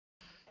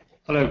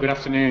Hello, good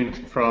afternoon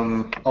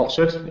from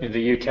Oxford in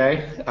the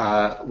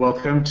UK.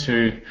 Welcome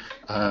to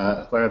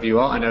wherever you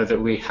are. I know that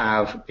we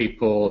have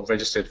people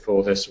registered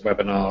for this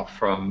webinar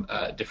from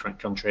different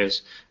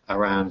countries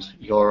around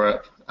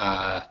Europe,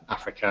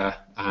 Africa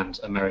and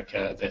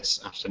America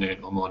this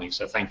afternoon or morning.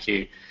 So thank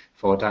you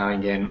for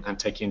dialing in and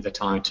taking the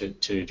time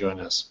to join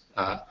us.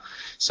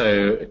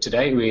 So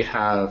today we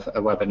have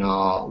a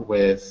webinar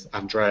with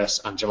Andreas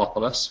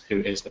Angelopoulos,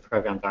 who is the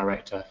Program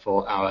Director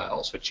for our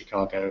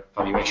Oxford-Chicago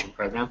Valuation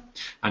Program,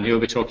 and he will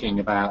be talking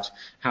about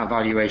how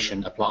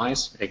valuation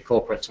applies in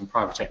corporate and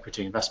private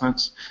equity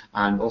investments,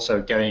 and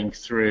also going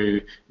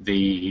through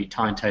the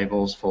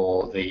timetables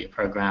for the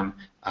program,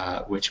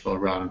 which will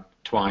run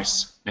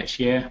twice next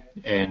year,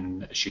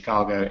 in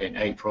Chicago in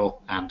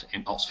April and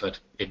in Oxford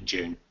in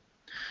June.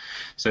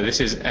 So this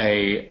is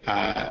a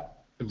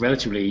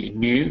relatively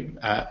new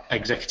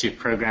executive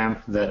program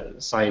that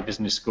Saïd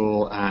Business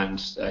School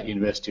and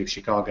University of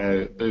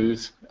Chicago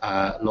Booth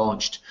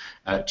launched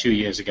 2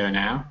 years ago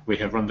now. We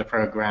have run the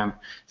program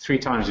 3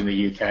 times in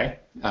the UK.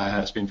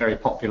 It's been very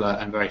popular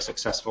and very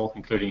successful,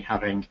 including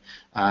having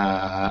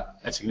a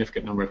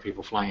significant number of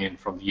people flying in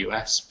from the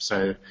US.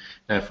 So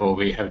therefore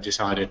we have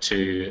decided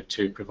to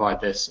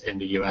provide this in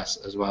the US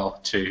as well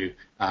to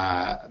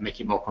make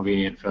it more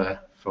convenient for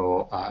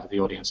the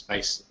audience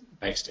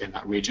based in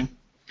that region.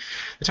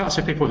 The types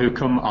of people who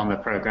come on the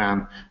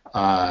program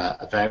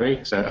vary,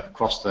 so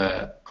across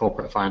the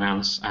corporate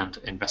finance and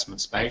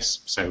investment space.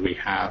 So we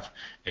have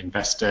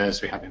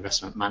investors, we have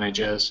investment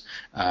managers,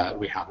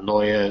 we have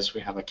lawyers,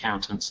 we have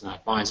accountants and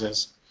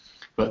advisors.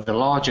 But the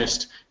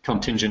largest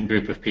contingent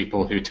group of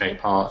people who take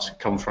part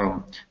come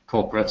from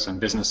corporates and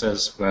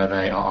businesses, where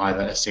they are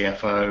either a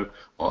CFO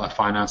or a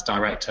finance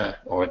director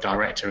or a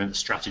director in the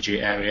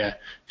strategy area,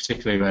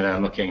 particularly where they're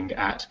looking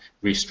at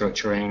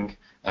restructuring,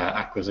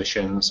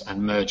 acquisitions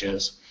and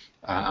mergers,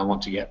 and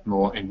want to get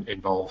more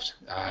involved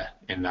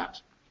in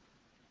that.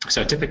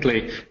 So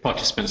typically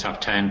participants have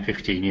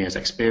 10-15 years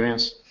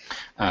experience.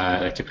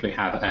 They typically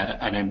have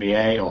an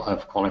MBA or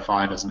have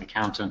qualified as an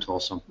accountant or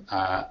some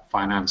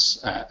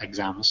finance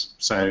exams.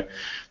 So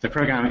the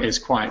program is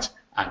quite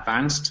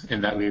advanced in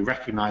that we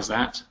recognize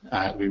that.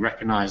 We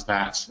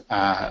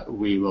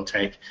will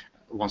take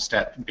one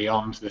step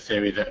beyond the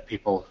theory that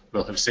people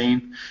will have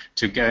seen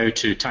to go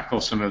to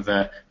tackle some of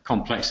the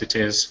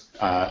complexities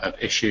of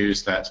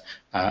issues that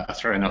are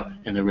thrown up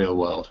in the real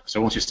world.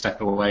 So once you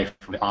step away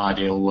from the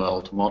ideal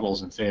world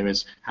models and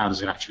theories, how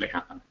does it actually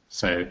happen?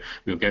 So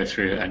we'll go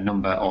through a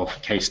number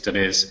of case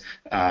studies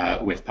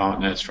with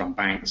partners from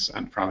banks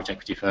and private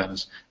equity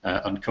firms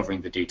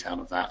uncovering the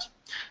detail of that.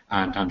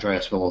 And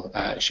Andreas will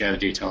share the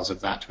details of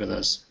that with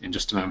us in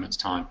just a moment's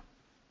time.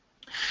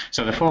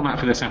 So the format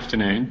for this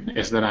afternoon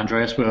is that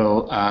Andreas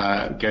will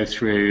go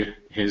through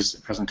his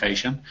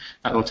presentation.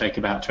 That will take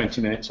about 20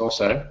 minutes or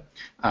so.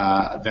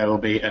 There will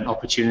be an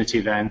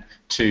opportunity then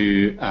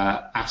to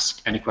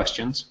ask any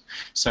questions.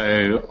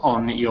 So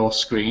on your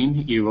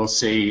screen you will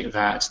see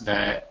that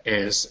there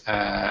is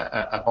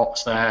a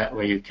box there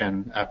where you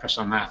can press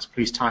on that.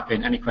 Please type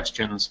in any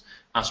questions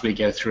as we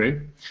go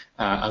through,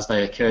 as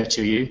they occur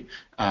to you,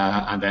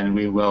 and then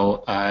we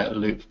will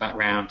loop back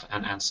round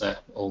and answer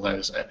all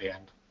those at the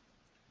end.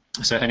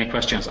 So any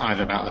questions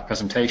either about the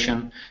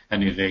presentation,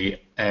 any of the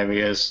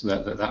areas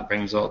that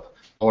brings up,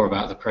 or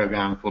about the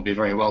program will be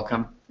very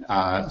welcome.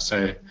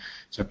 So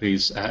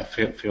please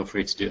feel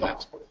free to do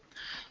that.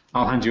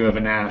 I'll hand you over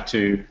now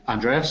to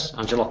Andreas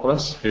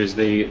Angelopoulos, who is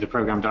the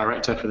program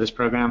director for this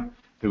program,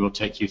 who will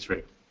take you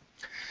through.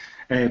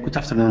 Good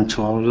afternoon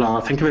to all.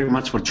 Thank you very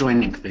much for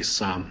joining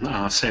this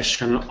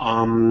session.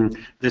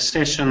 This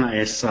session,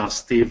 as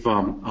Steve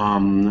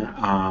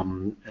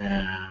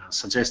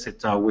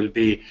suggested, will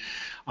be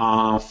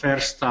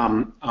first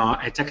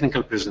a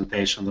technical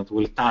presentation that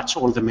will touch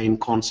all the main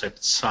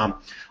concepts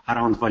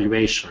around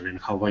valuation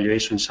and how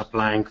valuation is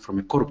applying from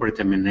a corporate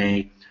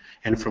M&A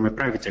and from a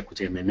private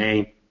equity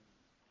M&A,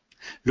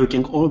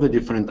 looking all the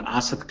different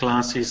asset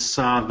classes,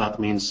 that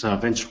means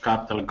venture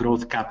capital,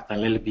 growth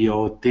capital,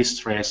 LBO,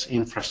 distress,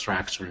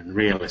 infrastructure, and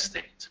real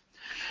estate.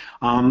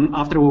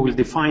 After we will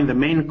define the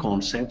main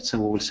concepts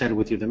and we will share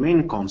with you the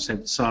main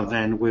concepts,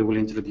 then we will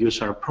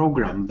introduce our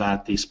program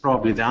that is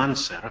probably the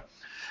answer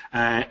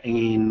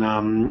in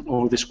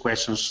all these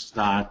questions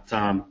that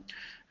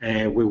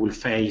we will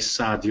face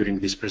during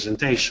this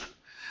presentation.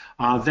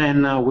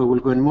 Then we will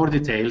go in more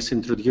details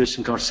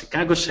introducing our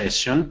Chicago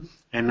session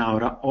and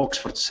our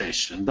Oxford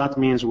session. That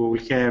means we will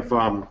have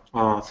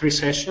 3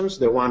 sessions.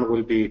 The one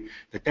will be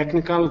the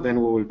technical, then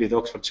we will be the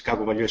Oxford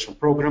Chicago Valuation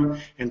Program,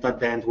 and at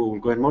the end we will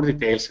go in more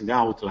details in the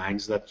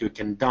outlines that you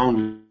can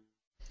download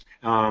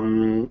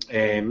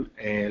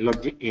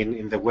log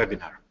in the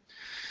webinar.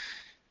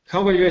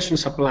 How valuation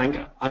is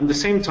applying. At the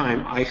same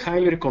time, I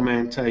highly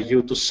recommend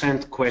you to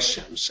send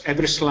questions.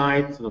 Every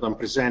slide that I'm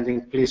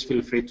presenting, please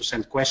feel free to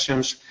send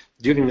questions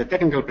during the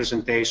technical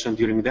presentation,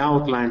 during the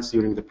outlines,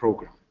 during the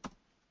program.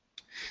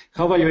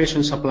 How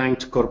valuation is applying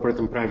to corporate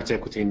and private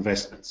equity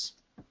investments.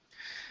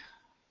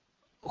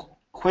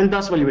 When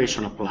does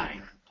valuation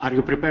apply? Are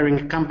you preparing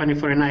a company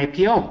for an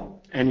IPO?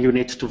 and you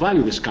need to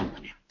value this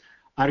company?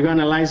 Are you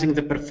analyzing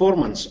the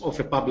performance of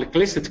a public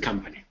listed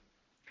company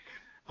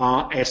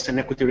as an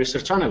equity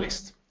research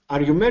analyst?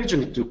 Are you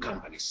merging two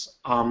companies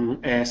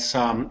as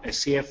a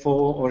CFO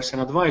or as an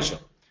advisor?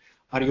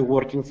 Are you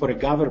working for a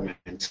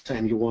government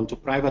and you want to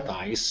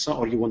privatize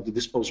or you want to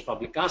dispose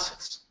public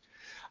assets?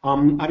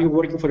 Are you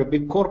working for a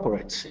big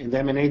corporate in the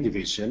M&A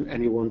division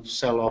and you want to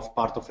sell off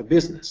part of a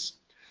business?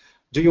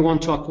 Do you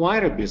want to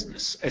acquire a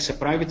business as a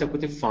private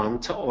equity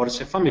fund or as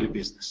a family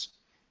business?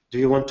 Do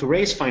you want to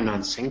raise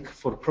financing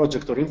for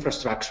project or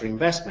infrastructure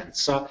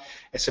investments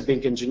as a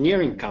big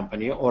engineering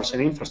company or as an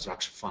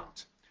infrastructure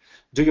fund?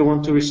 Do you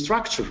want to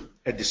restructure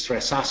a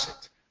distressed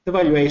asset? The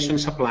valuation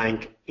is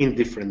applying in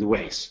different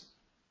ways.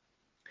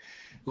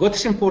 What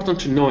is important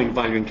to know in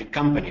valuing a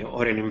company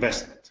or an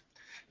investment?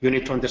 You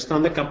need to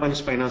understand the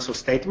company's financial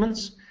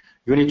statements.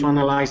 You need to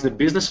analyze the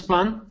business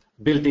plan,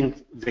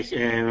 building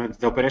the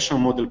operational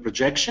model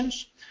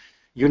projections.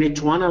 You need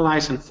to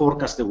analyze and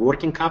forecast the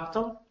working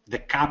capital, the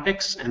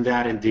capex, and the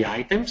R&D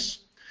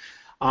items.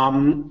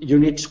 You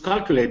need to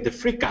calculate the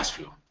free cash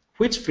flow.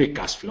 Which free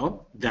cash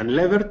flow? The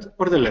unlevered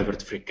or the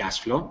levered free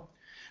cash flow?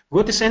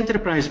 What is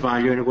enterprise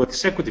value and what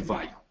is equity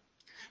value?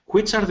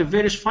 Which are the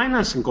various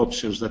financing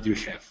options that you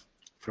have,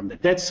 from the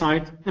debt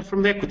side and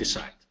from the equity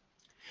side?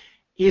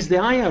 Is the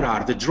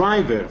IRR the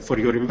driver for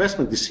your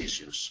investment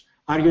decisions?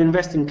 Are you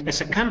investing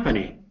as a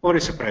company or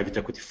as a private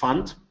equity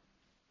fund?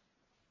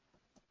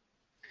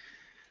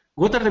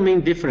 What are the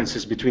main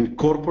differences between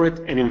corporate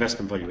and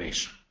investment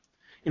valuation?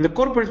 In the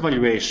corporate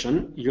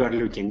valuation, you are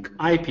looking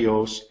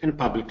IPOs and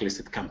public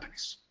listed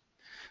companies,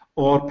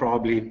 or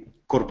probably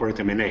corporate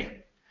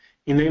M&A.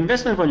 In the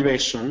investment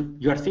valuation,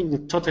 you are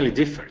thinking totally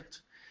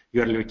different.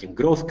 You are looking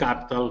growth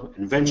capital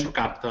and venture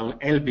capital,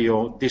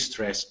 LBO,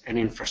 distress, and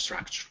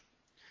infrastructure.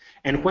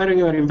 And when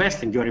you are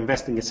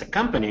investing as a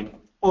company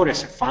or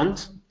as a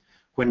fund.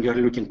 When you are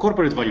looking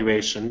corporate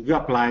valuation, you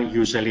apply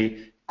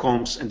usually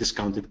comps and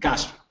discounted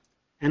cash flow.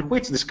 And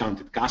which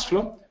discounted cash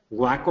flow,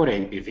 WACC or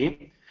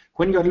APV?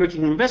 When you are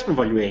looking investment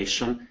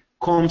valuation,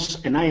 comps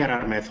and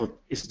IRR method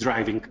is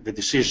driving the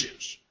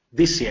decisions.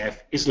 DCF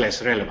is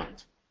less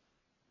relevant.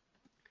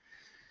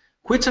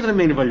 Which are the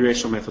main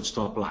valuation methods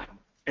to apply?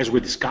 As we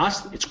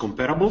discussed, it's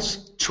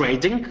comparables,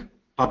 trading,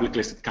 public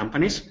listed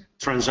companies,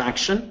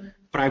 transaction,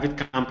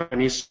 private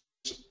companies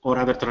or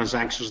other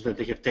transactions that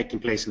they have taken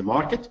place in the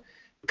market,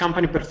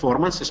 company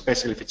performance,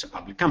 especially if it's a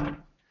public company.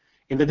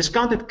 In the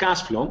discounted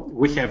cash flow,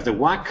 we have the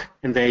WACC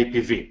and the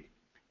APV.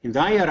 In the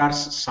IRR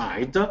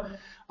side,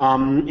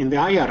 in the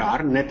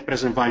IRR, net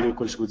present value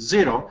equals with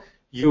 0,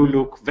 you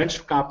look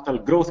venture capital,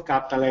 growth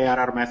capital,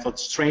 ARR method,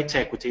 straight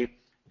equity,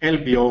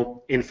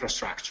 LBO,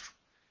 infrastructure.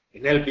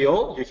 In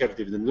LBO, you have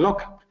dividend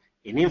lockup.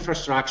 In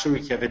infrastructure,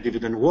 you have a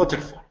dividend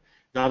waterfall.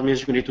 That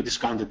means you need to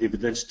discount the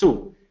dividends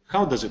too.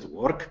 How does it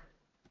work?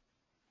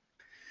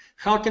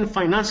 How can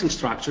financing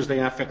structures they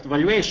affect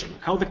valuation?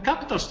 How the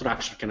capital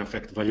structure can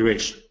affect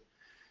valuation?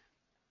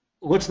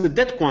 What's the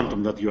debt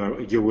quantum that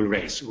you will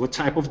raise? What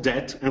type of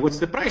debt and what's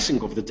the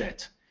pricing of the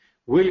debt?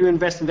 Will you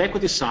invest in the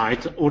equity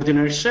side,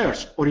 ordinary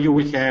shares, or you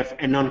will have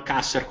a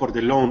non-cash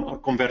shareholder loan or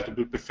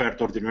convertible preferred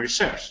ordinary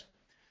shares?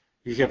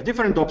 You have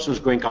different options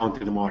going out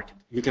in the market.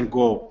 You can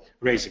go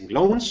raising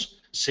loans,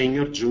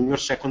 senior, junior,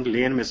 second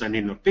lien,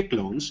 mezzanine, or PIK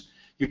loans.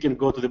 You can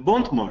go to the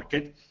bond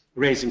market,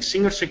 raising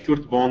senior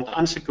secured bond,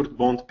 unsecured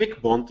bond,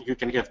 PIK bond. You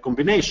can have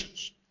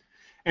combinations.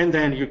 And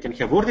then you can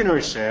have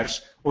ordinary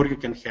shares, or you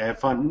can have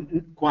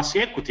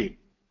quasi-equity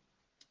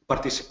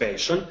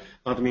participation.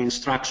 That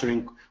means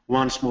structuring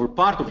one small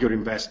part of your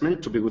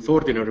investment to be with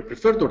ordinary,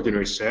 preferred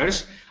ordinary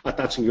shares,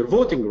 attaching your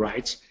voting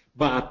rights,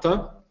 but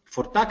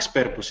for tax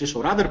purposes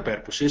or other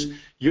purposes,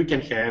 you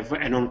can have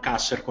a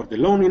non-cash shareholder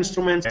loan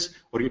instruments,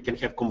 or you can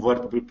have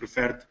convertible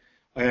preferred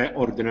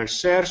ordinary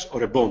shares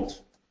or a bond.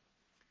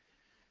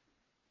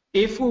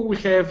 If we will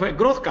have a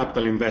growth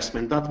capital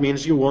investment, that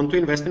means you want to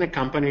invest in a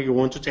company, you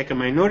want to take a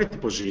minority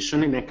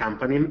position in a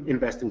company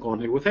investing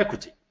only with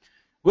equity.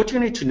 What you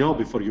need to know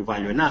before you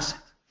value an asset?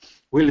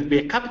 Will it be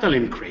a capital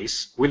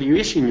increase? Will you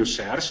issue new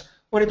shares?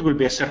 Or it will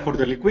be a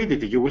shareholder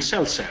liquidity, you will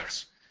sell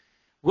shares?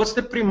 What's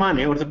the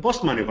pre-money or the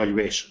post-money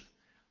valuation?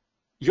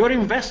 Your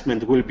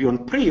investment will be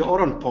on pre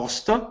or on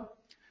post.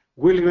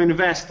 Will you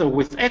invest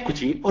with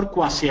equity or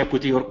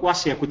quasi-equity or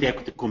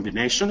quasi-equity-equity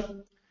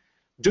combination?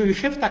 Do you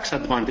have tax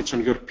advantage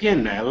on your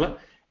P&L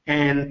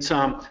and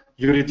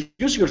you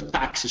reduce your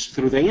taxes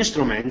through the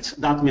instrument?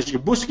 That means you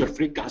boost your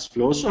free cash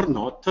flows or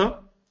not?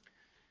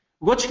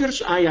 What's your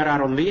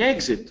IRR on the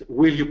exit?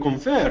 Will you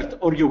convert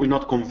or you will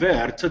not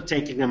convert,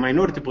 taking a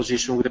minority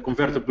position with a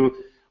convertible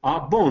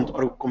bond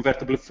or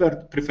convertible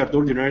preferred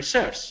ordinary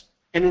shares?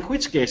 And in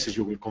which cases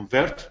you will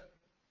convert?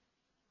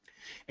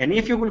 And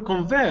if you will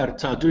convert,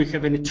 do you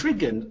have any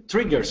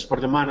triggers for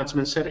the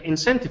management's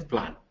incentive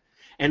plan?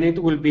 And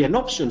it will be an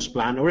options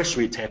plan or a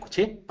sweet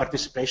equity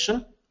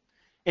participation.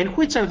 And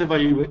which are the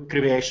value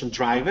creation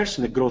drivers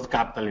in the growth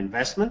capital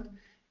investment?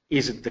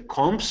 Is it the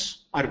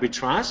comps,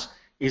 arbitrage?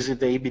 Is it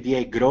the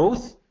EBITDA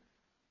growth?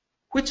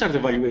 Which are the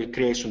value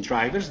creation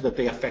drivers that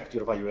they affect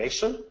your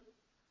valuation?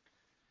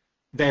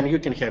 Then you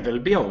can have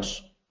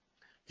LBOs.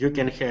 You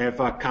can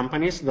have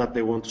companies that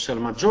they want to sell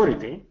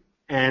majority,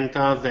 and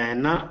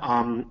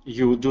then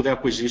you do the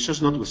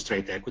acquisitions not with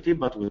straight equity,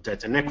 but with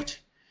debt and equity.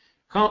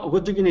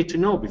 What do you need to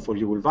know before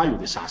you will value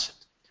this asset?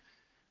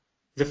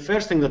 The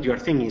first thing that you are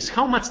thinking is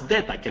how much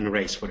debt I can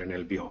raise for an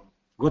LBO.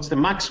 What's the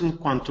maximum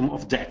quantum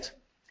of debt?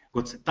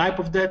 What's the type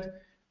of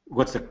debt?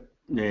 What's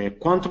the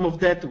quantum of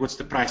debt? What's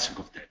the pricing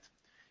of debt?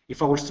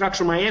 If I will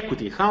structure my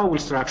equity, how I will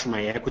structure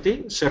my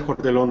equity?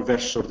 Shareholder loan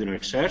versus ordinary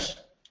shares.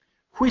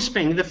 Who is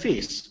paying the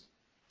fees?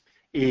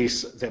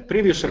 Is the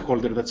previous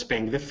shareholder that's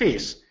paying the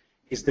fees?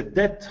 Is the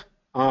debt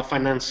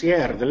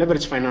financier, the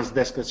leverage finance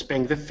desk that's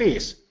paying the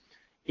fees?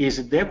 Is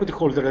it the equity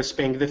holder that's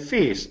paying the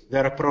fees?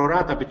 There are pro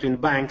rata between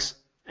banks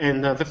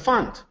and the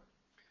fund.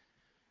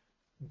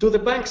 Do the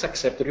banks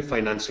accept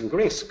refinancing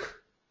risk?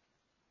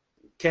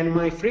 Can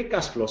my free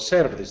cash flow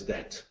serve this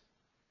debt?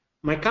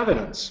 My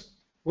covenants.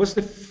 What's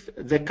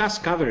the cash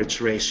coverage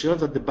ratio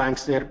that the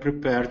banks they are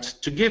prepared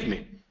to give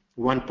me?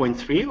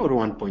 1.3 or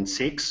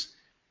 1.6?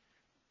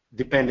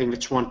 Depending if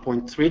it's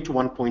 1.3 to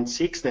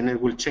 1.6, then it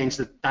will change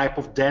the type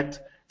of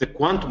debt, the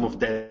quantum of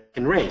debt I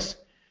can raise.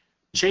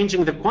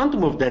 Changing the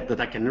quantum of debt that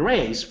I can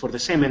raise for the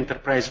same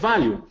enterprise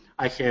value,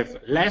 I have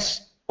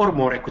less or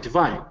more equity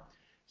value.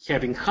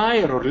 Having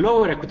higher or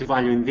lower equity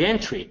value in the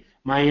entry,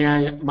 my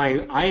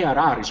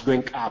IRR is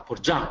going up or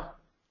down.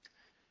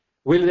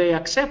 Will they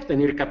accept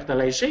any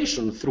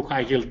recapitalization through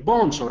high-yield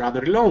bonds or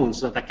other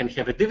loans that I can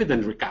have a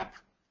dividend recap?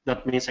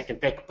 That means I can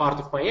take part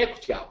of my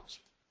equity out.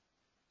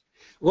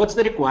 What's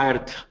the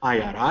required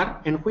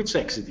IRR and which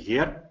exit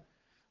year?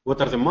 What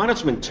are the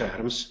management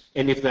terms,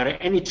 and if there are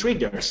any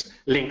triggers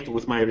linked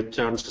with my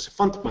returns as a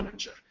fund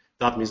manager?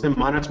 That means the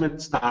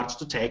management starts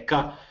to take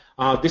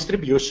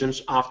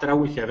distributions after I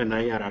will have an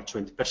IRR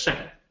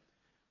 20%.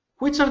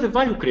 Which are the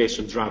value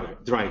creation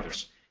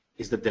drivers?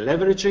 Is it the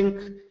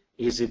leveraging?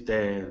 Is it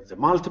the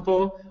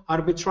multiple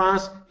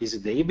arbitrage? Is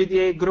it the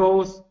EBITDA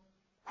growth?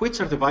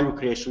 Which are the value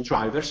creation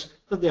drivers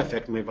that they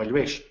affect my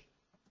valuation?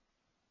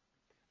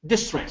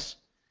 Distress.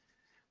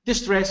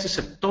 Distress is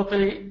a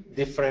totally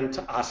different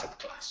asset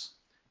class.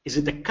 Is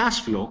it a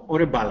cash flow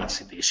or a balance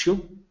sheet issue?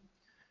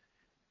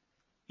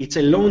 It's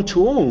a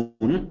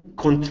loan-to-own,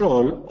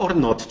 control, or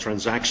not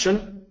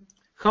transaction.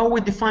 How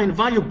we define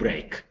value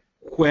break,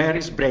 where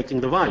is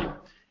breaking the value,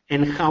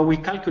 and how we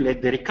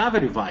calculate the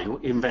recovery value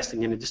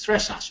investing in a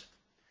distress asset.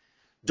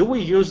 Do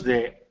we use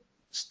the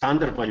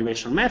standard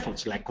valuation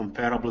methods like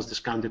comparables,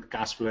 discounted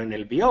cash flow, and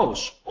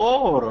LBOs,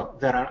 or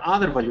there are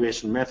other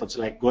valuation methods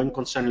like going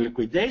concern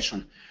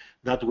liquidation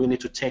that we need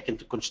to take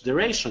into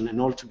consideration,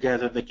 and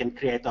altogether they can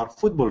create our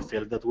football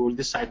field that we will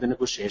decide the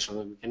negotiation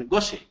that we can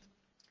negotiate.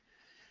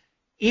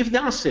 If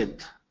the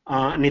asset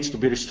needs to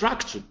be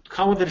restructured,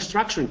 how the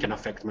restructuring can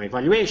affect my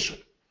valuation,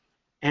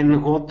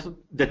 and what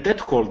the debt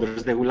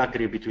holders they will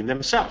agree between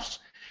themselves.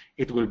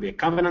 It will be a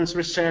covenants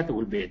reset, it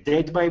will be a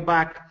debt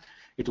buyback,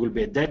 it will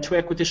be a debt to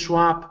equity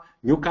swap,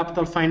 new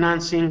capital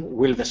financing.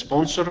 Will the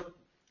sponsor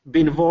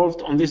be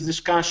involved on this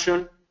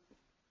discussion?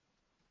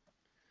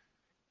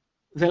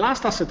 The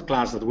last asset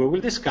class that we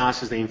will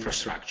discuss is the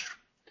infrastructure.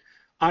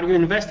 Are you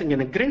investing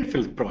in a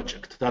greenfield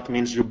project? That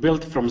means you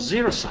build from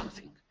zero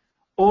something,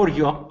 or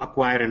you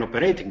acquire an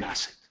operating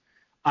asset.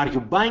 Are you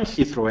buying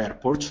Heathrow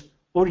Airport,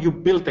 or you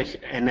built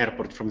an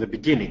airport from the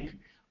beginning?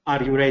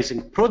 Are you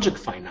raising project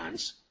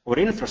finance or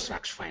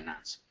infrastructure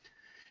finance?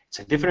 It's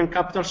a different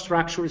capital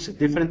structure, it's a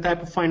different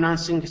type of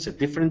financing, it's a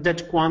different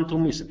debt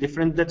quantum, it's a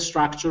different debt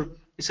structure,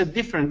 it's a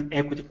different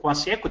equity,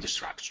 quasi-equity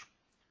structure.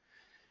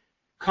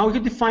 How you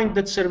define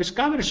debt service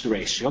coverage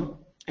ratio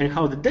and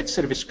how the debt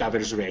service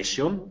coverage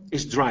ratio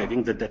is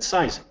driving the debt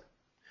sizing.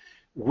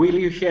 Will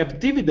you have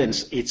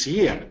dividends each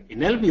year? In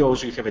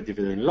LBOs, you have a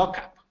dividend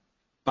lockup,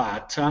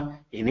 but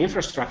in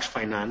infrastructure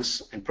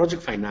finance and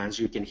project finance,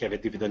 you can have a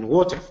dividend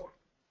waterfall.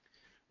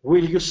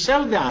 Will you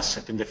sell the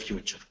asset in the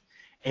future?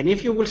 And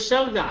if you will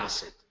sell the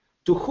asset,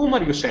 to whom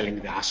are you selling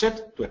the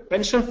asset? To a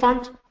pension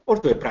fund or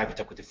to a private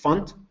equity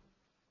fund?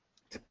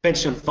 The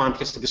pension fund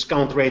has a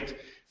discount rate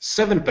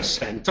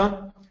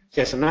 7%,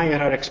 has an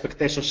IRR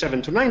expectation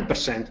 7 to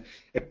 9%.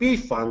 A PE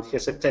fund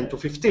has a 10 to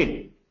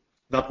 15.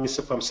 That means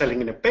if I'm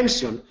selling in a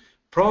pension,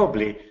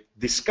 probably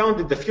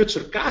discounted the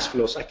future cash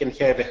flows, I can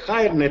have a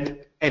higher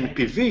net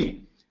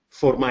NPV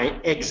for my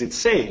exit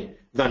sale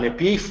than a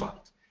PE fund.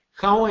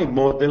 How I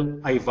model,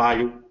 I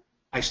value,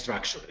 I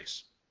structure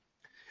this.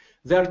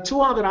 There are two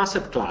other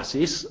asset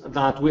classes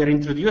that we are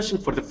introducing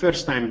for the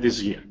first time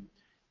this year.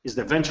 Is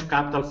the venture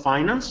capital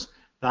finance,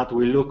 that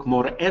will look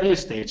more early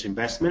stage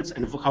investments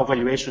and how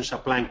valuations are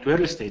applying to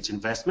early stage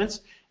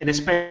investments, and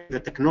especially the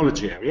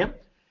technology area.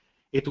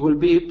 It will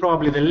be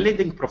probably the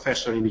leading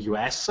professor in the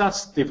US,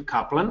 Steve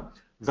Kaplan,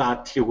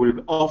 that he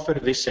will offer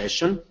this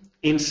session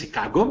in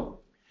Chicago.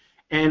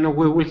 And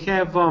we will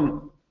have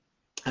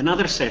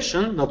another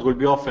session that will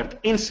be offered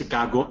in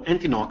Chicago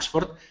and in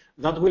Oxford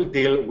that will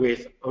deal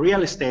with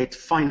real estate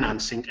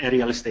financing and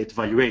real estate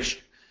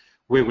valuation.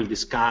 We will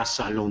discuss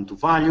loan to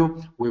value,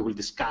 we will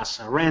discuss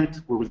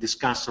rent, we will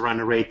discuss run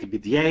rate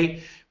EBITDA,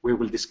 we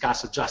will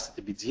discuss adjusted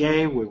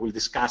EBITDA, we will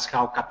discuss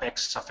how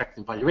CapEx is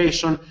affecting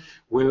valuation,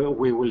 we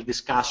will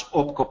discuss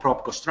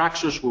OpCo-PropCo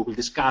structures, we will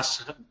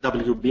discuss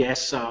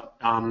WBS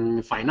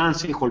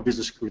financing, whole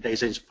business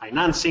securitization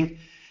financing,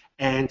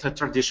 and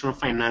traditional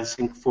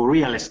financing for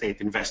real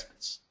estate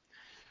investments.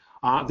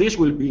 These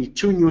will be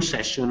 2 new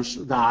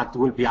sessions that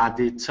will be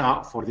added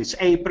for this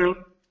April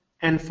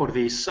and for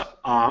this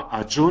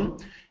June,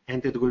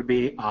 and it will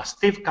be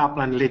Steve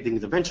Kaplan leading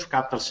the venture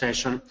capital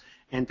session,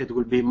 and it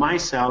will be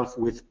myself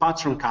with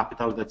Patron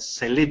Capital,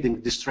 that's a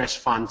leading distress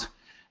fund,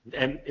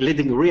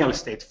 leading real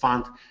estate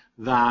fund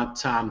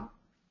that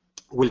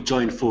will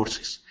join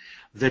forces.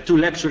 The 2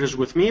 lecturers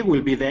with me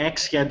will be the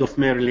ex-head of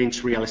Merrill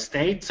Lynch Real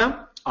Estate,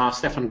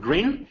 Stefan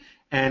Green,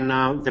 and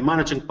the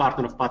managing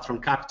partner of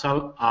Patron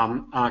Capital,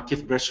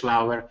 Keith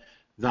Breslauer,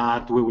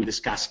 that we will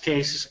discuss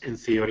cases and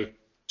theory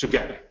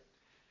together.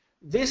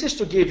 This is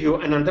to give you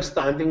an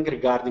understanding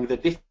regarding the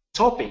different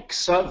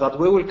topics that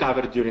we will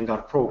cover during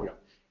our program.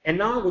 And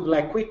now I would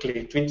like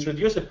quickly to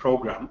introduce the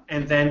program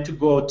and then to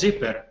go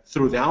deeper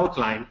through the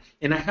outline,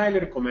 and I highly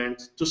recommend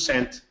to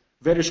send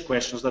various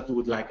questions that you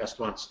would like us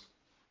to answer.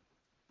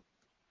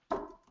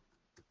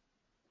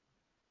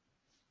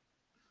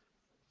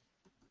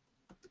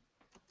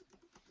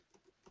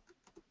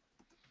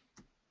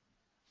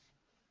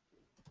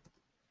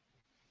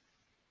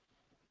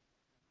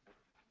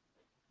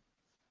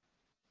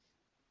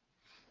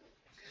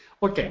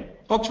 Okay,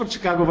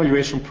 Oxford-Chicago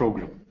Valuation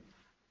Program.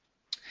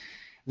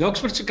 The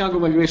Oxford-Chicago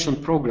Valuation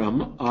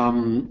Program,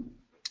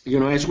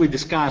 as we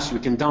discussed, you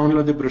can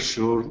download the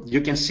brochure.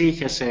 You can see it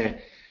has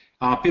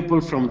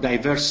people from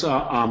diverse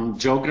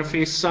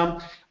geographies.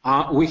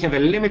 We have a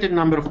limited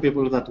number of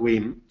people that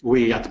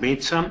we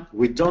admit.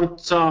 We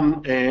don't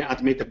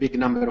admit a big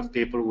number of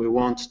people. We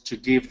want to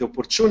give the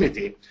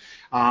opportunity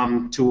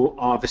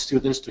to the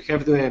students to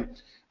have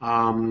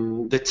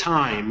the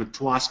time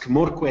to ask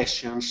more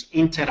questions,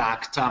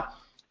 interact,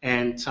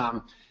 and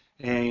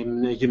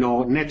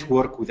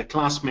network with the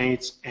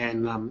classmates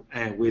and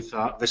with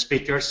the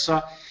speakers.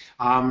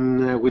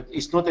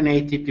 It's not an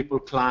 80 people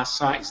class.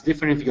 It's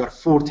different if you are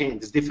 40, and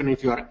it's different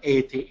if you are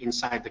 80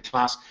 inside the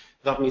class.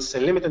 That means a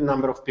limited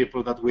number of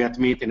people that we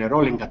admit in a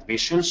rolling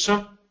admissions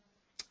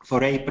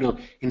for April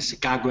in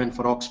Chicago and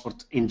for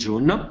Oxford in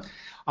June.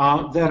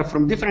 They are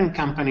from different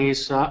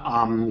companies.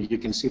 You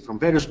can see from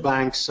various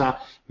banks,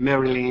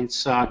 Merrill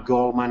Lynch,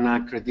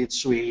 Goldman, Credit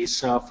Suisse,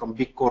 from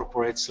big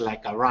corporates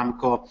like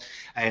Aramco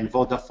and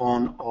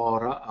Vodafone,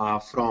 or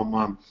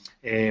from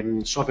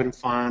sovereign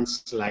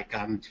funds like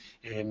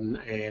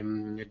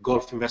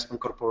Gulf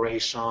Investment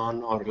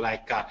Corporation, or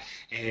like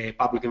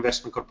Public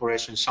Investment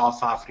Corporation in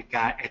South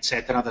Africa,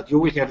 etc., that you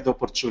will have the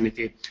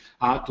opportunity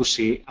to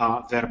see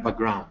their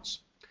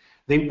backgrounds.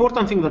 The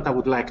important thing that I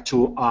would like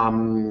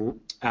to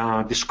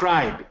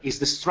describe is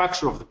the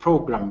structure of the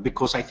program,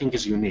 because I think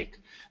it's unique.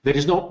 There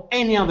is no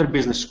any other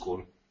business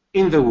school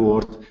in the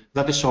world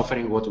that is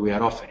offering what we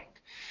are offering.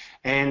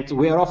 And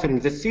we are offering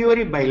the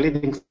theory by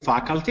leading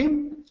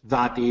faculty,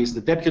 that is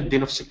the Deputy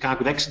Dean of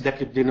Chicago, the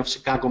ex-Deputy Dean of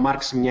Chicago,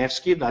 Mark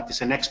Simniewski, that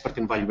is an expert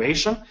in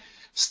valuation,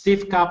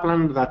 Steve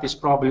Kaplan, that is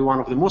probably one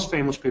of the most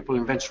famous people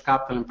in venture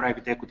capital and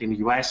private equity in the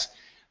US,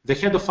 the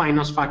head of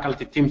finance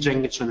faculty, Tim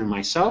Jenkinson, and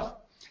myself.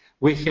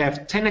 We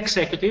have 10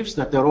 executives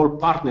that are all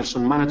partners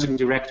and managing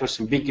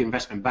directors in big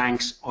investment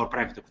banks or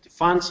private equity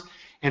funds.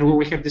 And we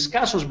will have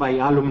discussions by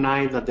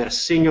alumni that they're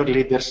senior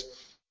leaders,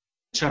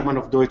 chairman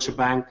of Deutsche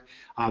Bank,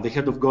 the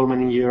head of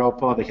Goldman in Europe,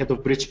 the head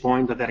of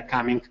Bridgepoint that they're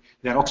coming,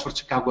 they're Oxford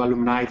Chicago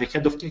alumni, the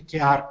head of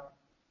KKR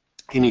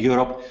in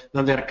Europe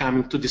that they're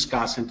coming to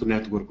discuss and to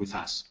network with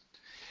us.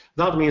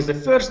 That means the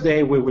first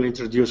day we will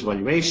introduce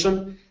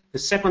valuation. The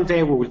second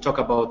day we will talk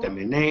about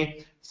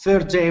M&A.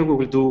 Third day we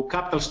will do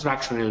capital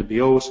structure and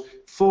LBOs.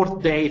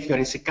 Fourth day, if you're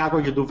in Chicago,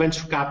 you do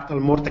venture capital,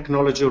 more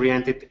technology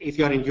oriented. If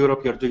you're in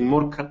Europe, you're doing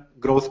more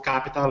growth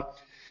capital,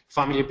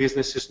 family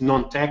businesses,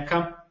 non-tech.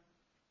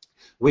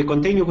 We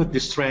continue with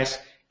distress,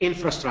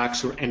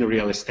 infrastructure, and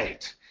real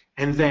estate.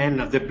 And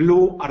then the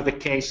blue are the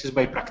cases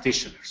by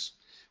practitioners.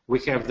 We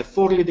have the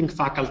 4 leading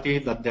faculty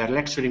that they're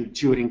lecturing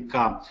during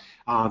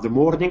the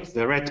morning,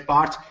 the red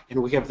part,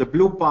 and we have the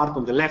blue part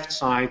on the left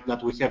side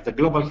that we have the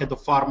global head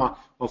of pharma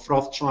of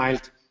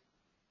Rothschild.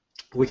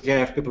 We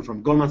have people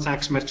from Goldman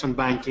Sachs, Merchant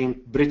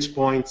Banking,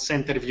 Bridgepoint,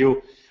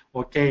 Centerview,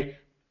 okay,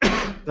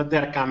 that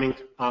they're coming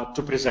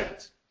to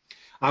present.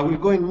 I will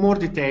go in more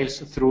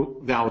details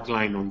through the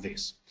outline on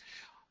this.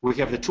 We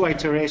have the 2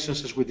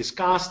 iterations as we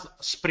discussed,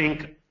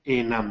 spring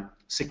in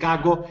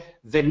Chicago.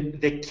 Then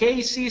the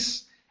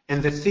cases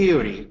and the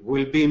theory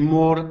will be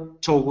more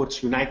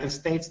towards United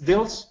States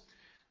deals.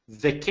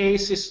 The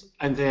cases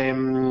and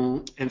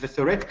the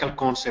theoretical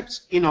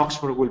concepts in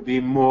Oxford will be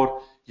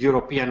more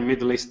European,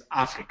 Middle East,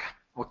 Africa.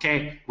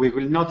 Okay, we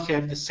will not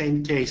have the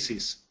same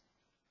cases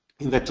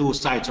in the 2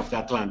 sides of the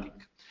Atlantic,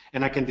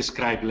 and I can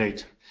describe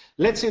later.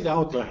 Let's see the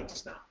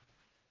outlines now.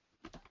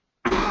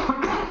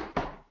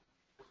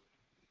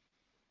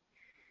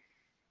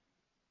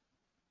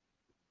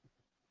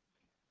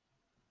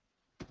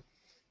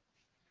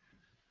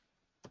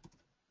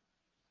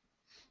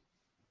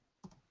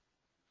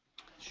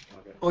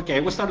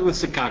 Okay, we'll start with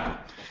Chicago.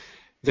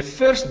 The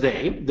first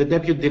day, the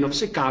Deputy Dean of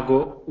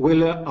Chicago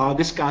will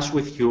discuss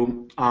with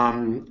you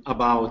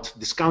about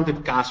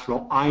discounted cash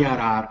flow,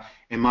 IRR,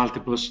 and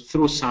multiples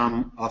through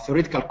some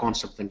theoretical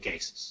concepts and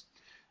cases.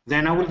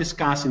 Then I will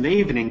discuss in the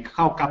evening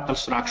how capital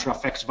structure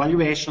affects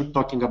valuation,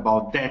 talking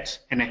about debt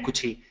and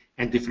equity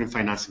and different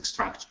financing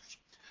structures.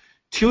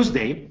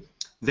 Tuesday,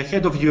 the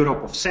head of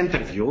Europe of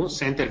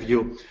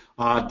Centerview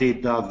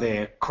did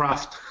the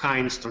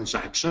Kraft-Heinz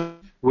transaction.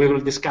 We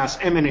will discuss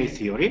M&A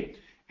theory,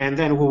 and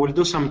then we will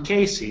do some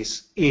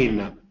cases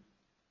in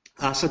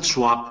asset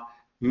swap,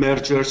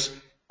 mergers,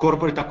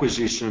 corporate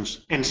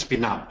acquisitions, and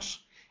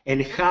spin-outs,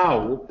 and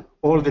how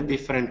all the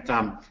different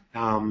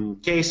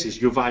cases,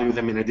 you value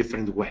them in a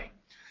different way.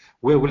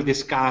 We will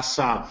discuss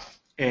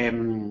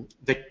the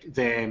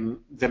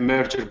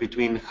merger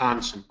between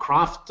Heinz and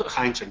Kraft.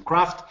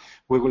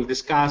 We will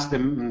discuss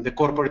the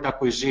corporate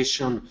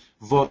acquisition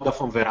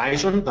Vodafone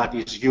Verizon, that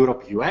is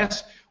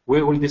Europe-US.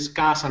 We will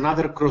discuss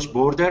another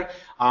cross-border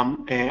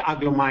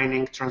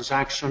agglomerating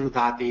transaction,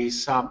 that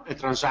is a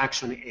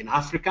transaction in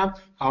Africa,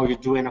 how you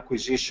do an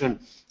acquisition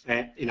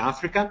in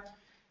Africa.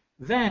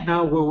 Then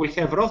we will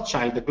have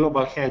Rothschild, the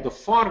global head of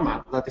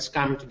pharma, that is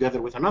coming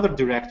together with another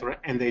director,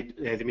 and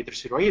Dimitri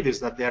Siroidis,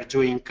 that they are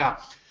doing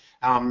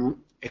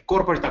a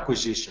corporate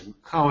acquisition,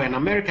 how an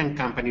American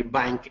company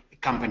buying a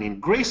company in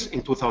Greece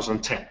in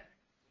 2010.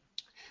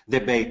 They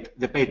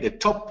paid the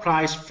top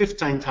price,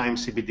 15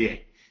 times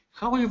EBITDA.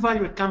 How you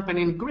value a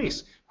company in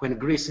Greece when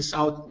Greece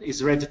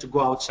is ready to go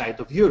outside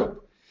of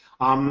Europe?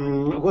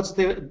 What's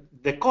the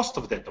cost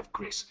of debt of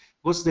Greece?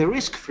 What's the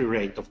risk-free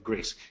rate of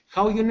Greece?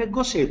 How you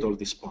negotiate all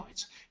these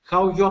points?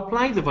 How you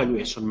apply the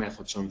valuation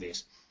methods on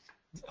this?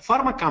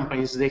 Pharma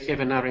companies, they have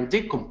an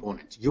R&D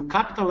component. You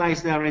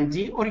capitalize the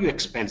R&D or you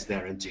expense the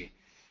R&D.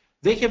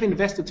 They have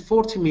invested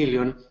 40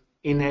 million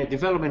in a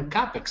development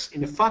capex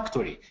in a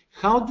factory.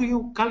 How do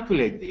you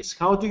calculate this?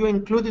 How do you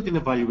include it in the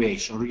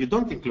valuation, or you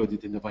don't include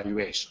it in the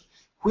valuation?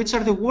 Which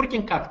are the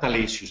working capital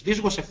issues?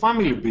 This was a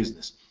family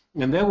business,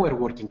 and there were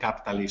working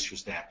capital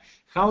issues there.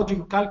 How do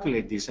you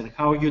calculate this, and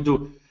how you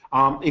do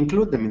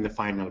include them in the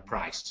final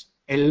price?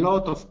 A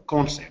lot of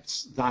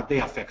concepts that they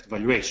affect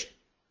valuation.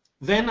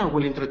 Then I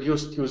will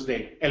introduce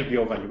Tuesday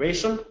LBO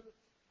valuation,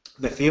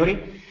 the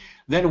theory.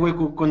 Then we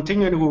will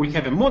continue and we will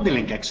have a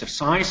modeling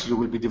exercise. You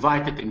will be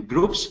divided in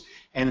groups,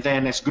 and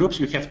then as groups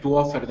you have to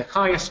offer the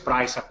highest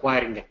price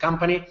acquiring a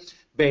company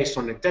based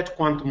on a debt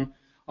quantum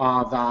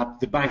that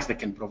the banks they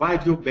can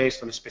provide you,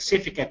 based on a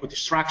specific equity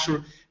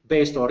structure,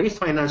 based on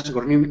refinancing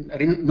or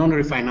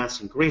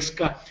non-refinancing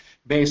risk,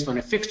 based on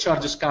a fixed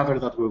charges cover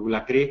that we will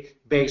agree,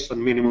 based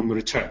on minimum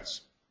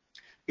returns.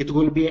 It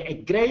will be a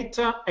great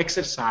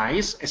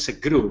exercise as a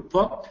group.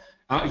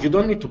 You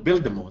don't need to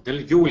build the model,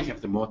 you will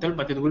have the model,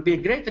 but it will be a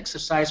great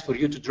exercise for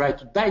you to try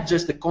to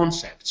digest the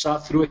concepts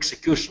through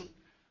execution,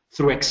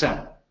 through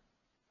Excel,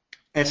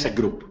 as a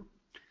group.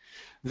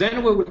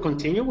 Then we will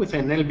continue with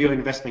an LBO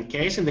investment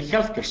case in the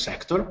healthcare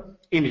sector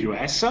in the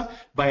US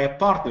by a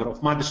partner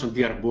of Madison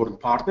Dearborn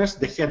Partners,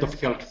 the head of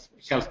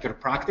healthcare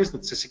practice,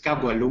 that's a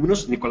Chicago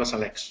alumnus, Nicholas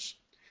Alexis.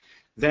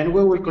 Then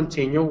we will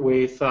continue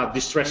with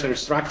distress and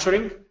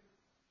restructuring.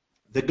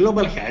 The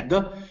global head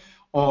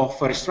of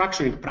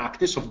restructuring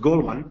practice of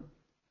Goldman,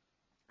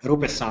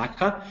 Rupert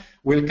Saka,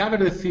 will cover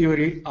the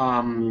theory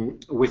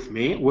with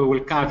me. We will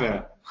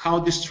cover how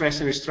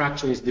distress and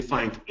restructuring is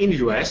defined in the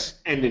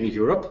US and in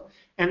Europe,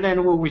 and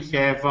then we will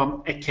have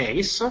a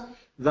case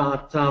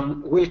that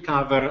will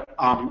cover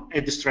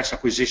a distress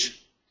acquisition.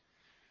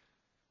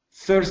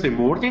 Thursday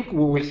morning,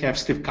 we will have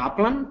Steve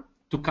Kaplan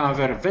to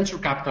cover venture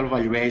capital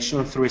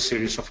valuation through a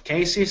series of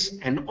cases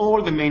and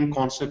all the main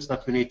concepts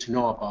that you need to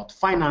know about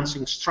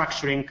financing,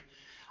 structuring,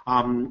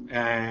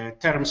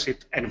 term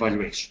sheet, and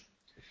valuation,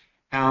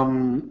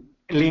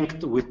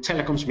 linked with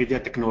telecoms, media,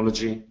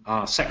 technology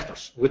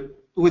sectors,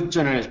 with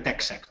general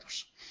tech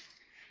sectors.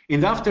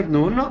 In the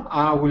afternoon,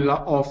 I will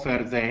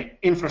offer the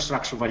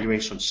infrastructure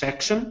valuation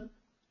section.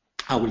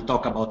 I will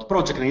talk about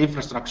project and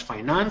infrastructure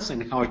finance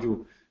and how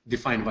you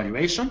define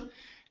valuation.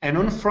 And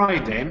on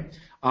Friday,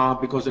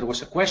 because there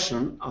was a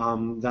question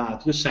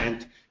that you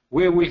sent,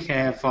 we will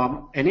have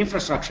an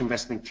infrastructure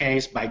investment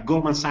case by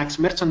Goldman Sachs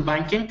Merchant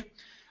Banking.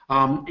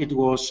 It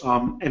was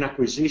an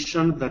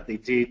acquisition that they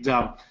did,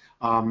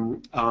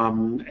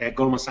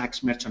 Goldman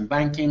Sachs Merchant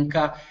Banking,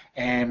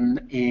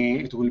 and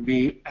it will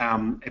be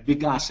a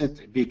big asset,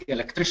 a big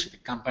electricity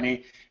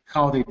company,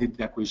 how they did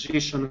the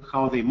acquisition,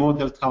 how they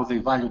modeled, how they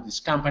valued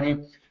this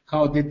company,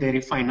 how did they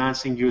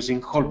refinancing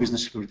using whole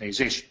business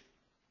securitization.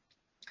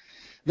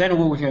 Then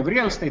we will have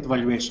real estate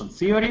valuation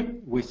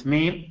theory with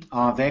me,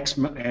 the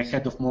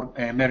ex-head of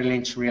Merrill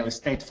Lynch Real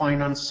Estate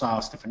Finance,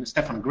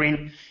 Stefan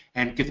Green,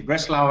 and Keith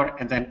Breslauer.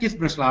 And then Keith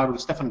Breslauer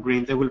with Stefan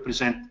Green, they will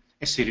present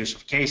a series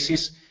of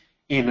cases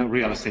in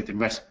real estate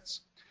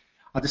investments.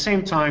 At the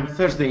same time,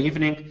 Thursday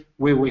evening,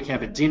 we will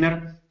have a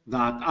dinner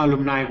that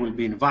alumni will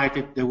be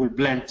invited. They will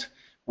blend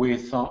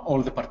with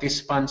all the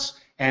participants,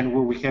 and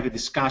we will have a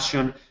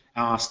discussion.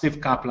 Steve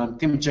Kaplan,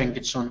 Tim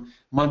Jenkinson,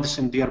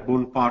 Madison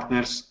Dearborn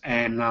Partners,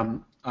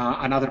 and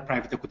another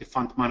private equity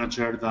fund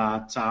manager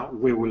that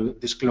we will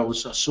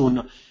disclose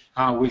soon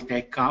will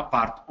take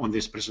part on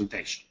this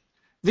presentation.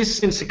 This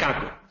is in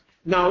Chicago.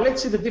 Now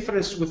let's see the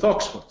difference with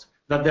Oxford,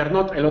 that there are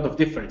not a lot of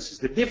differences.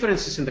 The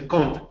difference is in the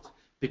content,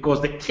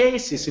 because the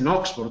cases in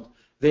Oxford,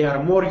 they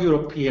are more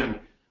European,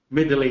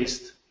 Middle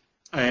East,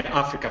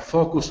 Africa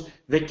focus.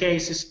 The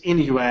cases in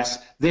the US,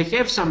 they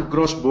have some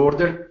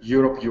cross-border,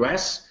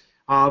 Europe-US.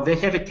 They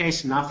have a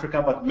case in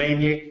Africa, but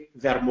mainly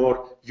they're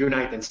more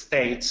United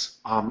States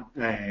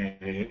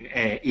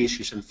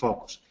issues and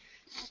focus.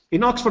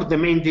 In Oxford, the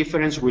main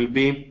difference will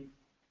be,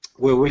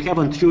 we will have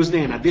on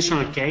Tuesday an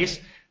additional case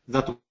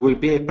that will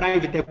be a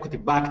private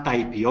equity-backed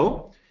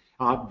IPO.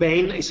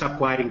 Bain is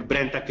acquiring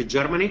Brenntag in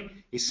Germany,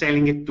 is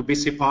selling it to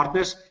BC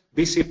Partners.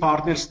 BC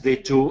Partners, they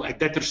do a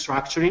debt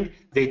restructuring,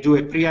 they do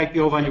a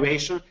pre-IPO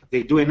valuation,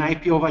 they do an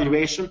IPO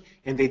valuation,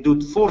 and they do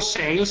 4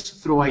 sales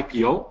through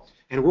IPO.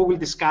 And we will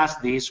discuss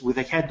this with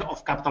the head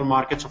of capital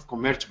markets of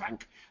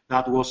Commerzbank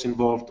that was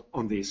involved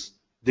on this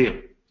deal.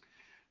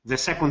 The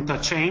second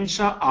change,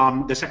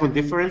 the second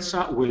difference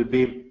will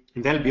be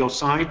in the LBO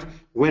side.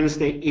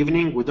 Wednesday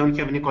evening, we don't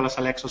have Nicholas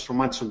Alexos from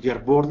Madison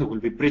Dearborn. It will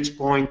be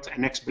Bridgepoint,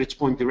 an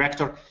ex-Bridgepoint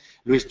director,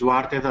 Luis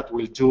Duarte, that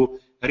will do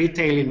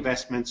retail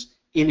investments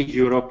in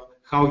Europe,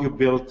 how you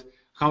build,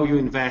 how you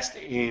invest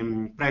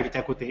in private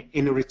equity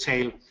in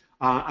retail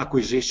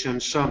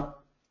acquisitions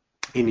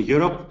in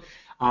Europe.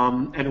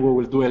 And we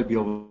will do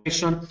LBO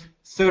valuation.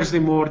 Thursday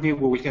morning,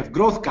 we will have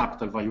growth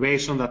capital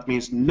valuation. That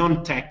means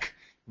non-tech,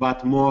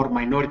 but more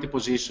minority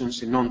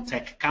positions in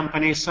non-tech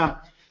companies.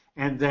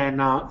 And then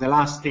the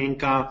last thing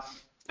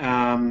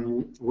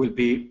will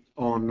be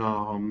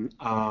on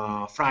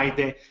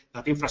Friday,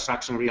 that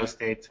infrastructure and real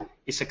estate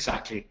is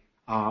exactly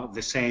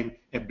the same,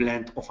 a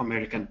blend of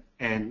American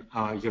and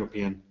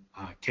European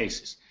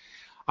cases.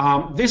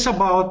 This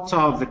about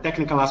the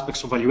technical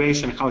aspects of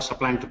valuation, how it's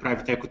applying to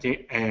private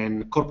equity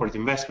and corporate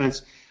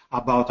investments,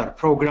 about our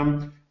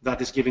program that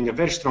is giving a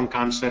very strong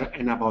answer,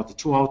 and about the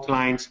 2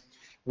 outlines.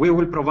 We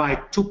will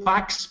provide 2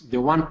 packs.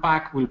 The one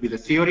pack will be the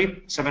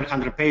theory,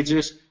 700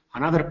 pages.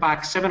 Another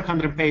pack,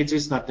 700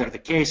 pages, that they're the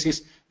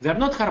cases. They're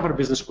not Harvard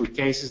Business School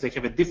cases. They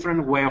have a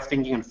different way of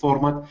thinking and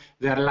format.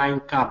 They're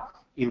like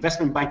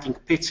investment banking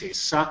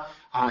pitches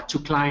to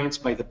clients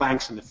by the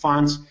banks and the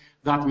funds.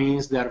 That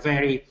means they're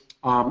very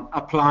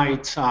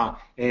applied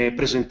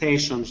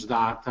presentations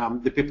that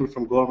the people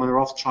from Goldman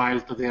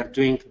Rothschild, they are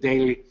doing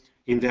daily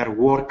in their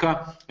work,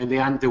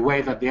 and the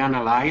way that they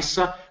analyze.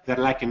 They're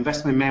like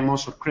investment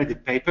memos or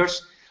credit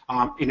papers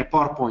in a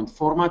PowerPoint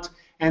format.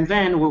 And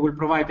then we will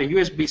provide a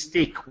USB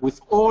stick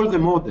with all the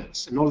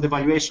models and all the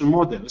valuation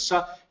models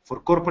for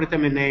corporate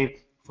M&A,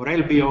 for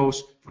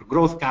LBOs, for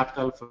growth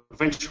capital, for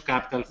venture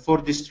capital, for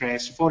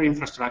distress, for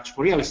infrastructure,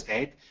 for real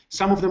estate.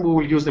 Some of them we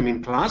will use them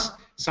in class.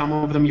 Some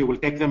of them you will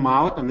take them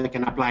out and they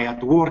can apply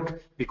at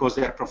work because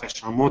they are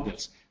professional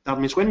models. That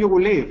means when you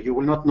will leave, you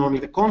will not know only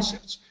the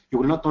concepts, you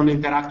will not only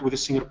interact with the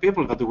senior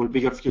people that will be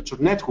your future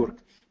network,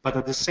 but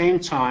at the same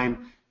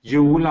time,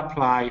 you will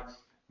apply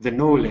the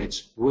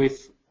knowledge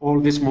with all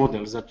these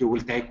models that you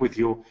will take with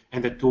you,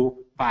 and the 2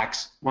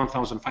 packs,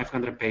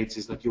 1,500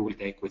 pages that you will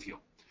take with you.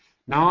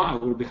 Now I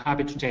will be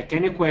happy to take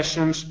any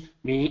questions,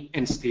 me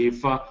and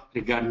Steve,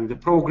 regarding the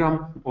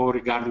program or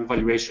regarding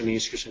valuation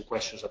issues and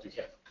questions that you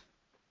have.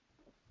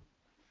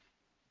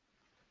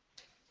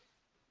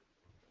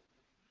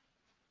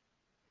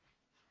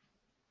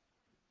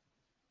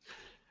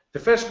 The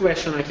first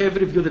question, I have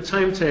reviewed the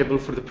timetable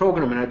for the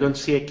program and I don't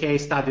see a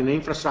case study in the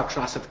infrastructure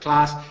asset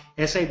class.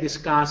 As I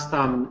discussed,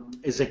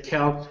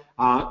 Ezekiel,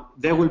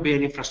 there will be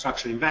an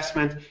infrastructure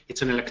investment.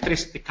 It's an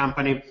electricity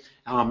company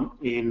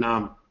in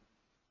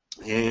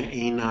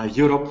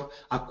Europe,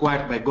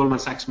 acquired by Goldman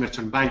Sachs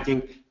Merchant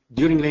Banking.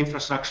 During the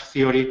infrastructure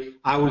theory,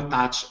 I will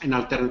touch on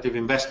alternative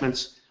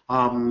investments,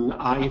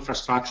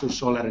 infrastructure,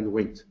 solar and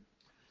wind.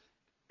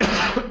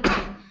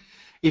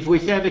 If we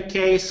have a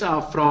case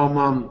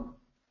from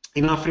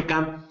in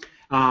Africa,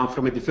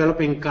 from a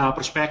developing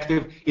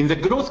perspective, in the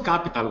growth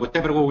capital,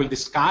 whatever we will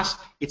discuss,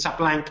 it's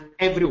applying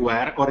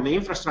everywhere, or in the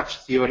infrastructure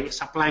theory, it's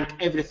applying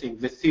everything,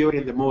 the theory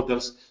and the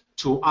models,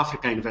 to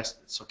Africa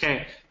investments,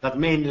 okay? That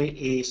mainly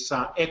is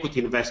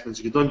equity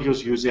investments. You don't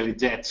use usually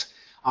debt,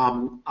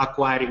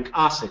 acquiring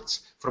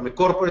assets from a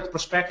corporate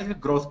perspective,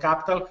 growth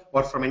capital,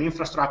 or from an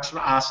infrastructure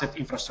asset,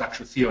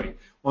 infrastructure theory.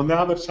 On the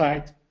other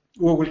side,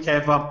 we will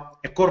have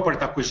a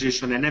corporate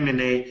acquisition, an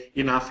M&A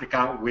in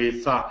Africa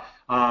with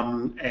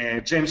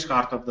James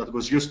Hartop, that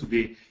was used to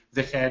be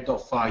the head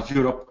of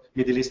Europe,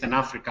 Middle East and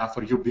Africa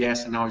for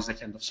UBS, and now is the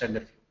head of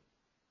Centerview.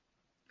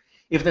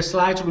 If the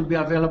slides will be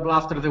available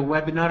after the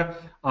webinar,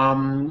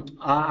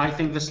 I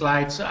think the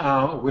slides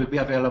will be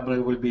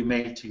available, will be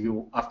mailed to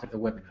you after the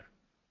webinar.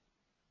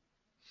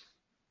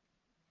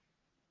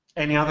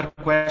 Any other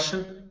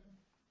question?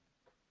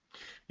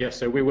 Yes,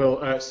 so we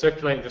will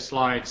circulate the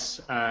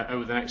slides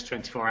over the next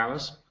 24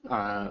 hours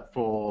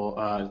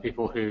for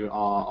people who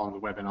are on the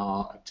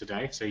webinar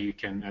today, so you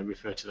can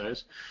refer to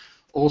those.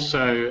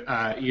 Also,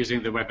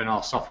 using the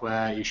webinar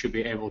software, you should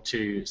be able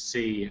to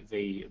see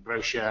the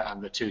brochure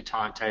and the 2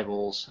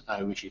 timetables,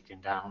 which you can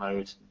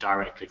download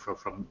directly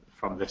from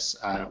this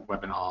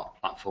webinar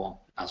platform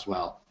as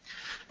well.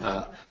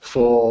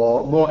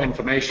 For more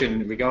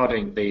information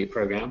regarding the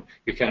program,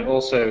 you can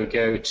also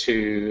go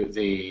to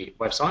the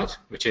website,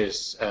 which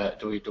is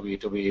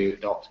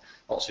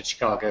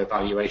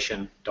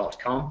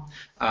www.oxfordchicagovaluation.com,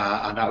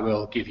 and that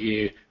will give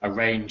you a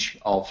range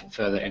of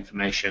further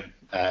information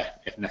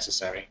if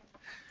necessary.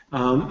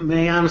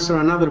 May I answer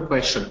another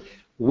question?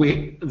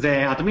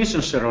 The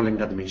admissions are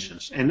rolling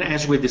admissions, and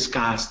as we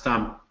discussed,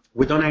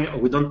 we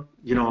don't,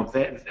 you know,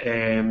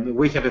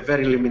 we have a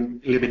very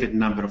limited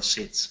number of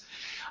seats.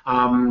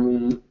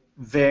 From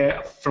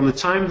the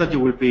time that you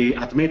will be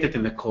admitted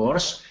in the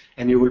course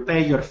and you will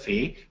pay your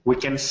fee, we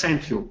can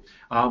send you,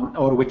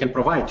 or we can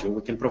provide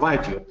you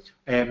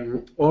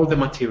all the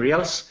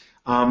materials.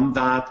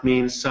 That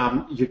means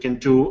you can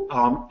do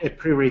a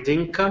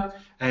pre-reading.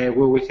 We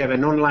will have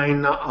an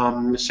online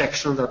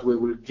section that we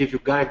will give you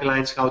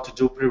guidelines how to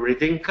do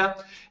pre-reading,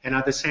 and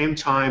at the same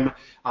time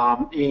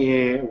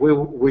we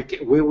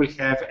will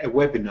have a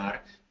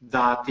webinar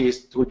that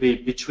will be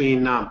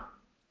between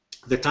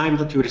the time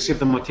that you receive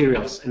the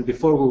materials and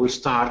before we will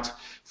start,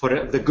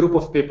 for the group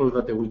of people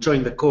that they will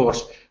join the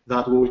course,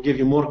 that we will give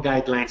you more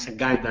guidelines and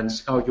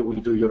guidance how you will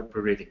do your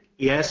pre-reading.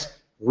 Yes,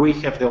 we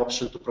have the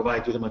option to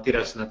provide you the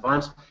materials in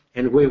advance,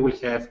 and we will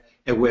have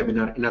a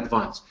webinar in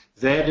advance.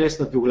 The earliest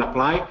that you will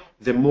apply,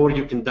 the more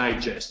you can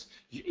digest.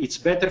 It's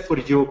better for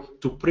you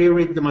to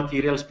pre-read the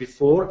materials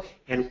before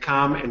and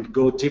come and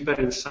go deeper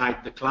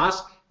inside the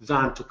class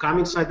than to come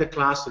inside the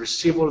class,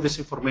 receive all this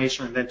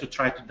information, and then to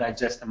try to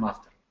digest them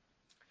after.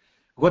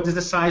 What is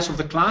the size of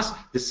the class?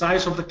 The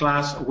size of the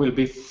class will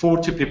be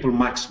 40 people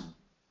maximum.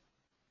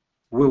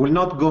 We will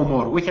not go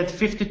more. We had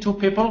 52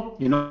 people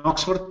in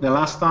Oxford the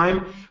last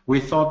time. We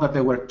thought that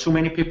there were too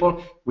many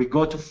people. We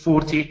go to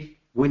 40.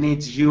 We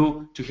need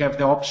you to have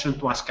the option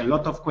to ask a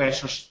lot of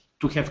questions,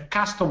 to have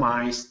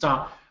customized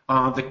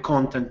the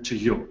content to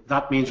you.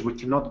 That means we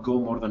cannot go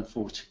more than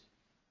 40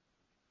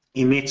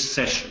 in each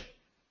session.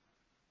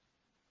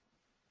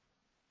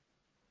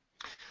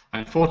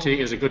 And 40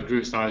 is a good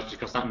group size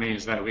because that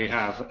means that we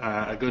have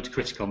a good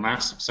critical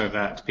mass so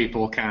that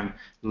people can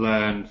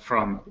learn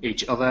from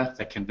each other,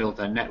 they can build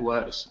their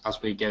networks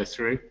as we go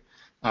through.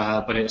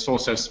 But it's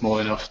also small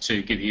enough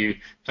to give you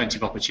plenty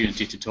of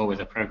opportunity to talk with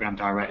the program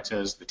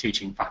directors, the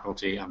teaching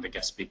faculty, and the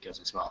guest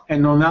speakers as well.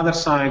 And on the other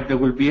side, there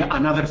will be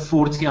another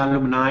 40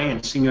 alumni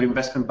and senior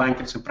investment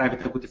bankers and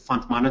private equity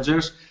fund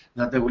managers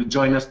that they will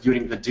join us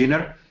during the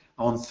dinner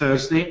on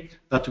Thursday,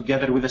 that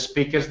together with the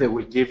speakers, they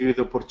will give you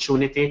the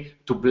opportunity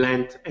to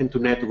blend and to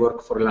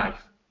network for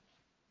life.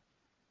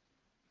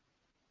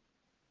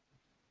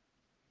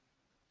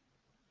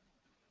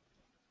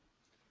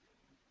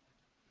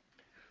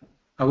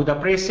 I would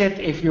appreciate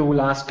if you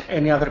will ask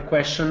any other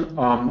question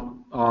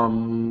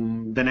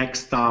the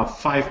next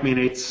 5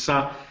 minutes.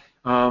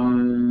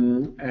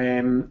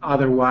 And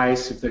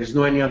otherwise, if there is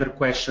no any other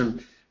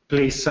question,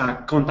 please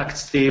contact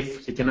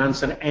Steve. He can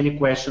answer any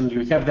question.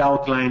 You have the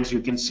outlines. You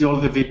can see all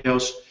the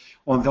videos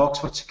on the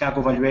Oxford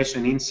Chicago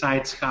Valuation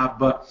Insights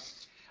Hub.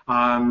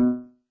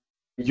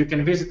 You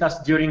can visit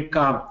us during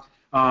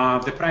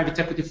the Private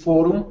Equity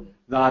Forum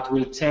that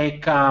will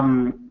take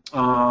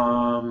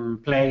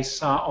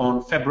place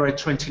on February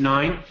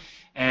 29.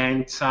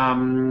 And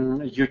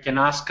you can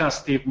ask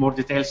Steve more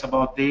details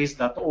about this,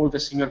 that all the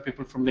senior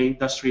people from the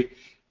industry,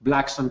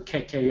 Blackstone,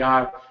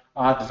 KKR,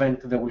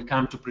 Advent, they will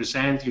come to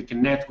present. You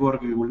can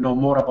network, you will know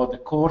more about the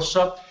course,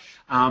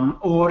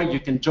 or you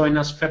can join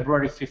us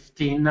February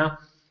 15,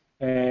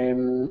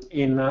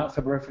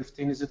 February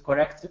 15, is it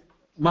correct?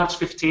 March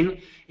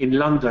 15 in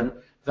London,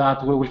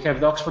 that we will have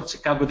the Oxford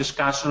Chicago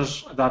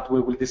discussions that we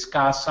will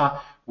discuss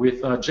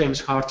with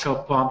James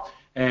Hartop,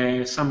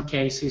 some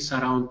cases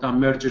around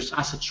mergers,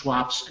 asset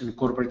swaps, and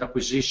corporate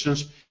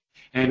acquisitions,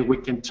 and we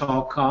can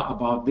talk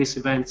about these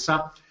events.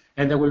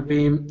 And there will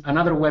be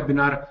another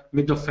webinar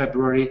mid of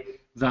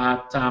February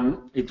that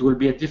it will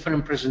be a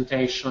different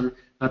presentation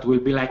that will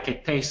be like a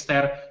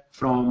taster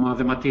from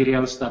the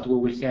materials that we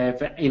will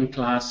have in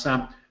class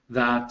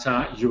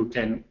that you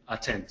can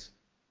attend.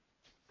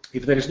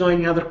 If there is no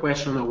any other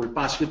question, I will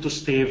pass you to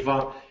Steve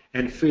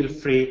and feel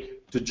free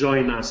to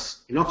join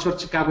us in Oxford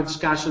Chicago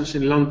discussions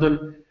in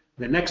London,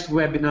 the next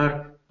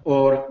webinar,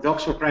 or the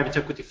Oxford Private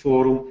Equity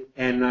Forum,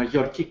 and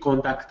your key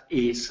contact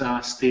is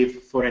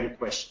Steve for any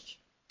questions.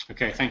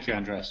 Okay, thank you,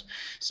 Andreas.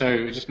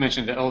 So we just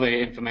mentioned that all the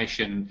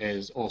information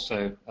is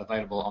also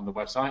available on the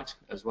website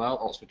as well,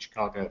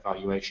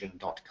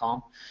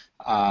 oxfordchicagovaluation.com.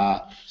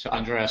 So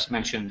Andreas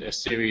mentioned a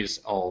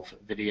series of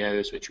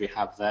videos which we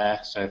have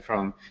there. So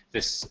from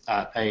this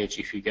page,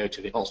 if you go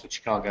to the Oxford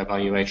Chicago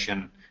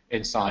Valuation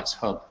Insights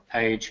Hub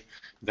page,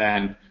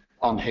 then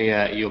on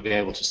here you'll be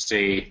able to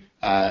see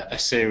a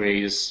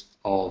series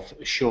of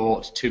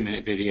short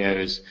 2-minute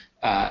videos,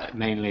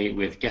 mainly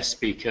with guest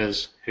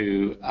speakers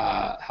who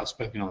have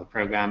spoken on the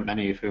program,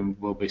 many of whom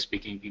will be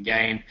speaking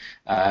again,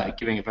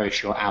 giving a very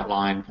short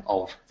outline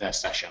of their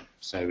session.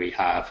 So we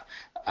have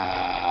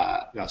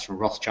that's from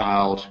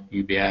Rothschild,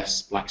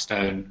 UBS,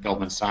 Blackstone,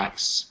 Goldman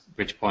Sachs,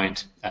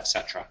 Bridgepoint,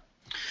 etc.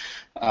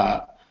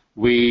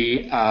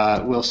 We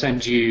will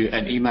send you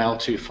an email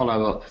to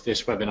follow up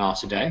this webinar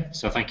today.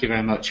 So thank you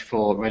very much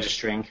for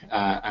registering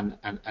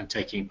and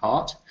taking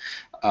part.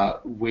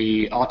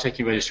 We are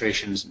taking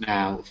registrations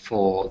now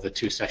for the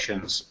 2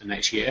 sessions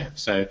next year.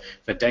 So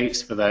the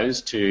dates for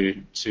those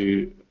to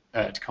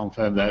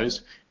confirm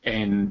those.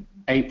 In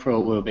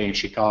April we'll be in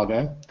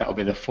Chicago. That will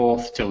be the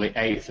 4th till the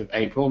 8th of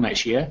April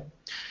next year.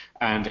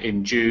 And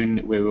in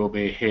June we will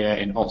be here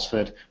in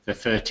Oxford the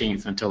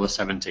 13th until the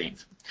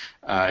 17th.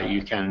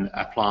 You can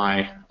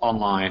apply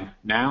online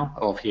now,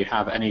 or if you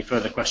have any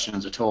further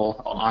questions at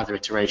all on either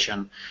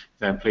iteration,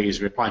 then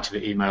please reply to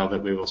the email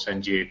that we will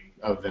send you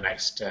over the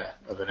next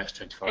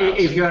 24 hours.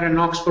 If you are an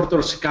Oxford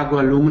or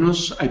Chicago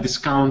alumnus, a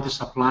discount is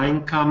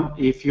applying.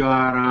 If you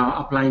are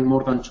applying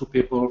more than 2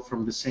 people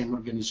from the same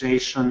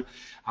organization,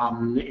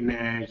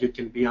 you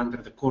can be under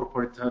the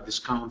corporate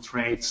discount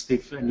rate.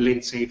 Steve and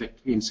Lindsay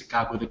in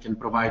Chicago, they can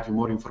provide you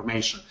more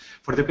information.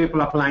 For the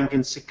people applying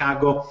in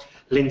Chicago,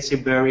 Lindsay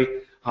Berry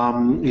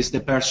is the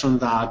person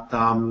that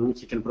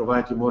he can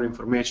provide you more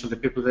information. The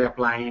people that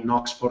apply in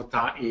Oxford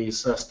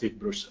is Steve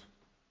Brewster.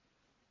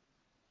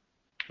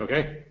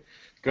 Okay,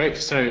 great.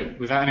 So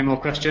without any more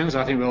questions,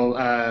 I think we'll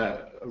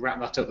wrap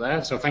that up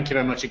there. So thank you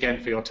very much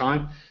again for your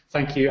time.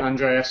 Thank you,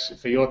 Andreas,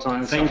 for your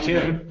time. Thank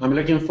you. I'm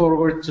looking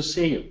forward to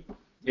see you.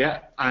 Yeah,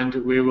 and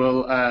we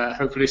will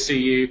hopefully see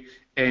you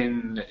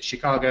in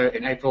Chicago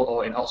in April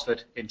or in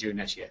Oxford in June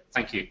next year.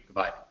 Thank you.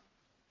 Goodbye.